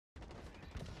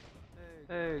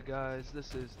Hey guys,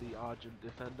 this is the Argent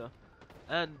Defender,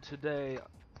 and today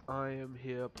I am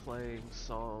here playing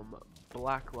some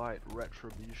Blacklight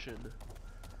Retribution.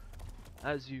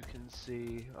 As you can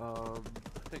see, I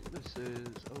think this is...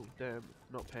 oh damn,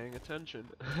 not paying attention.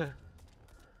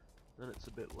 And it's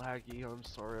a bit laggy, I'm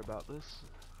sorry about this.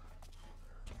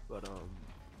 But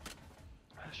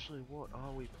actually what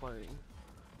are we playing?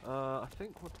 I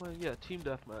think we're playing, yeah, Team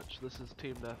Deathmatch. This is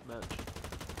Team Deathmatch.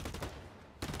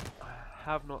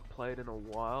 Have not played in a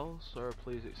while, so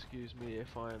please excuse me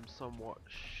if I am somewhat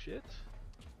shit.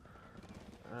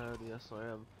 And yes, I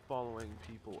am following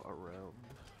people around.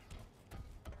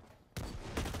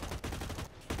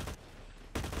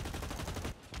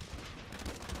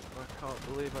 I can't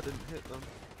believe I didn't hit them.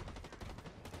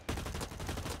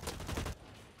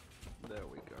 There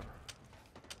we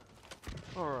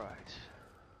go. Alright.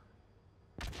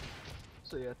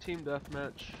 So yeah, Team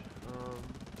Deathmatch.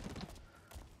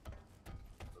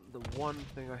 The one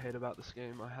thing I hate about this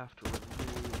game, I have to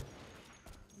review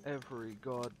every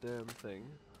goddamn thing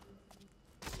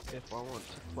if I want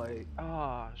to play.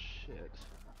 Ah, shit.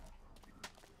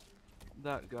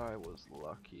 That guy was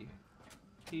lucky.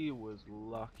 He was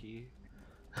lucky.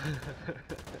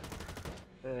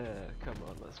 Yeah, come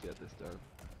on, let's get this done.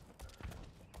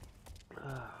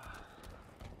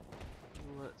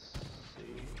 Let's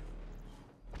see.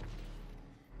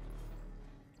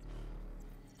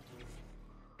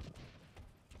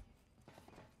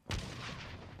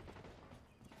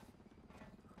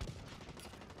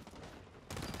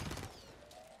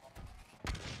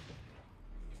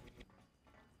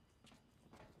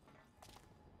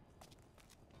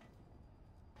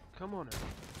 Come on.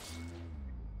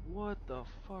 What the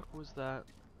fuck was that?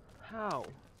 How?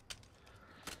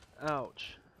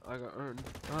 Ouch. I got owned.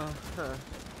 I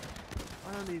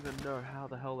don't even know how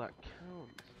the hell that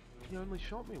counts. He only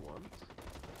shot me once.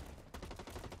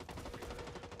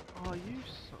 Oh, you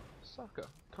sucker.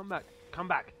 Come back. Come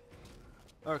back.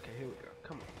 Okay, here we go.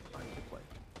 Come on. I need to play.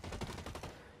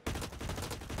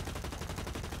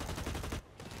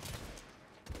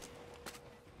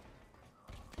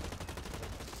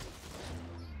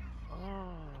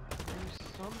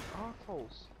 Some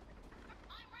assholes.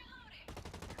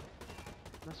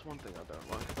 That's one thing I don't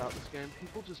like about this game.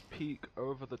 People just peek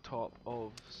over the top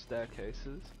of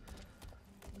staircases,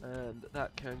 and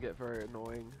that can get very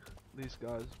annoying. These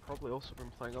guys have probably also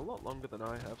been playing a lot longer than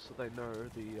I have, so they know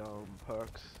the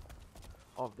perks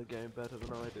of the game better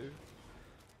than I do.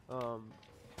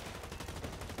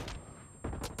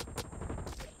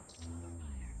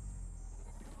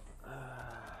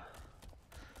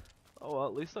 Oh well,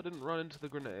 at least I didn't run into the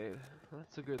grenade.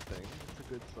 That's a good thing. That's a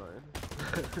good sign.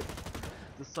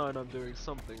 It's a sign I'm doing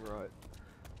something right.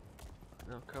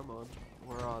 Now come on,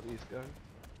 where are these guys?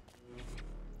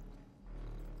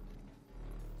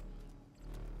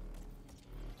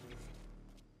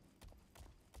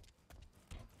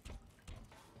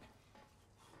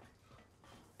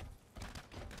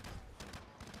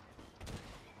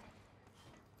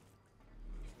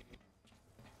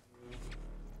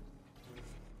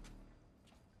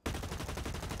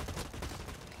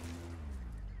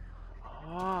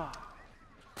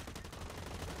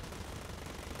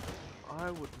 I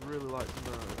would really like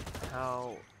to know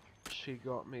how she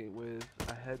got me with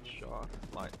a headshot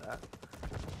like that.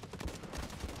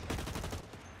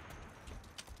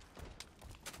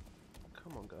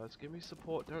 Come on guys, give me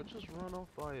support, don't just run off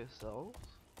by yourselves.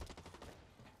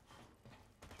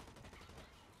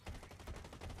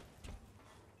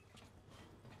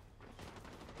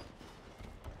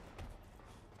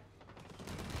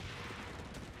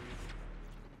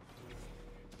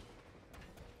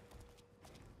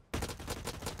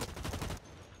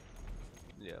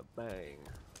 Yeah, bang.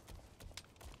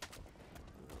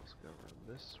 Let's go around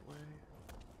this way.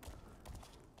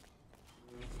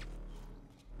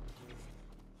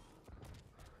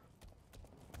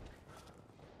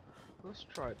 Let's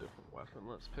try a different weapon.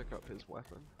 Let's pick up his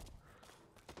weapon.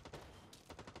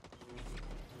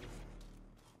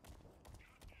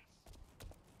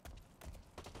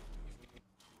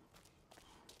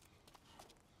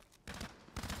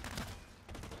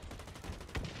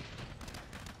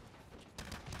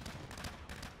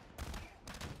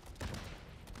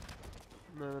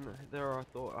 And then there I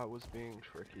thought I was being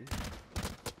tricky.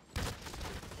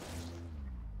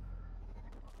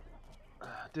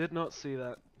 Did not see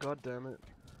that. God damn it.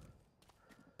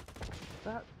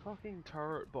 That fucking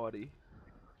turret body.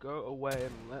 Go away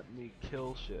and let me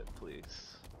kill shit,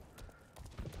 please.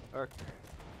 Okay.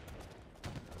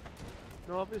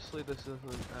 Now obviously this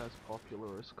isn't as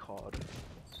popular as COD.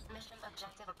 Mission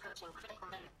objective approaching critical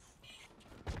limits.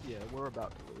 Yeah, we're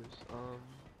about to lose.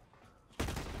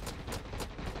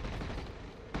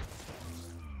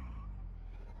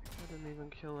 didn't even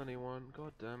kill anyone,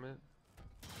 god damn it.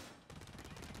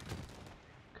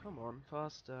 Come on,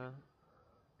 faster.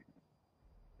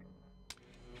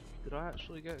 Did I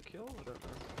actually get a kill? I don't know.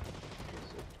 We'll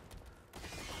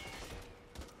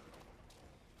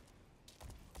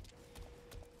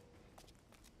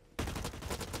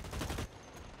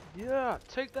see. Yeah,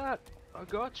 take that! I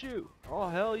got you! Oh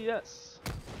hell yes!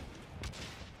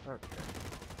 Okay.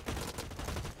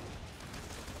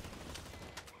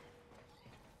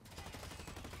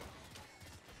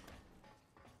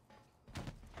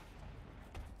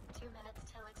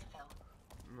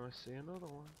 And I see another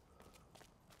one.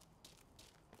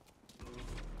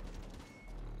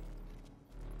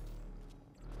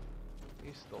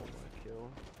 He stole my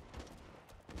kill.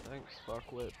 Thanks,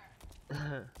 fuckwit.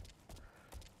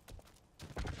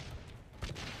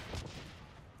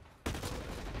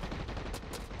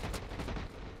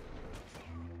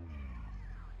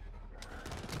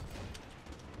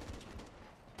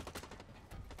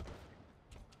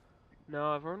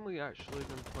 Now, I've only actually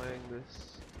been playing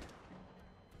this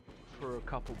for a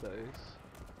couple days,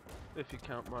 if you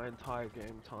count my entire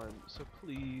game time, so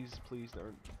please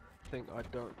don't think I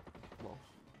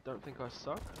don't think I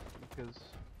suck, because,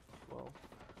 well,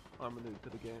 I'm new to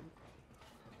the game.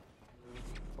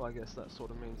 Well, I guess that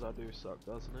sort of means I do suck,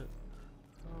 doesn't it?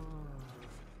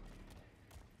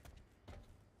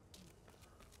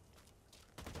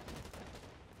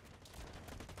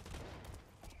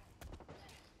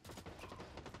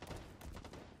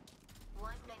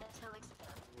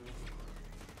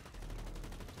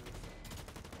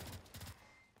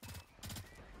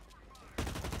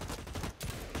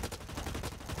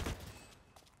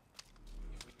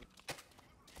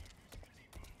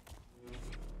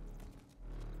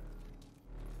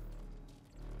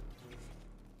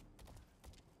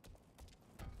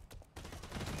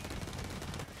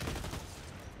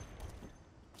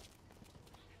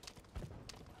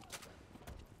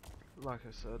 Like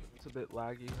I said, it's a bit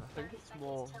laggy. I think it's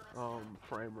more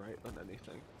frame rate than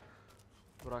anything.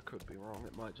 But I could be wrong,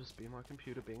 it might just be my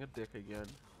computer being a dick again.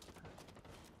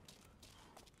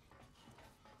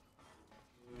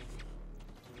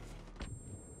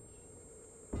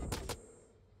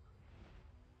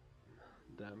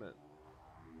 Damn it.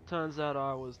 Turns out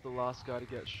I was the last guy to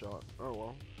get shot. Oh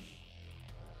well.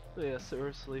 But yeah,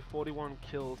 seriously, 41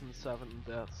 kills and 7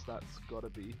 deaths, that's gotta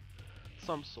be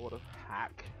some sort of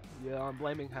hack. Yeah, I'm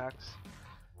blaming hacks.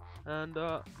 And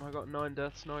I got 9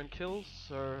 deaths, 9 kills,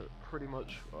 so pretty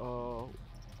much 0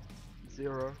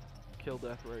 kill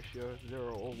death ratio,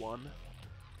 0 or 1.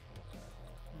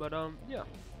 But yeah,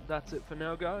 that's it for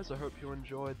now guys. I hope you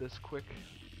enjoyed this quick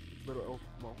little,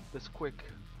 this quick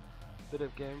bit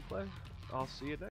of gameplay. I'll see you next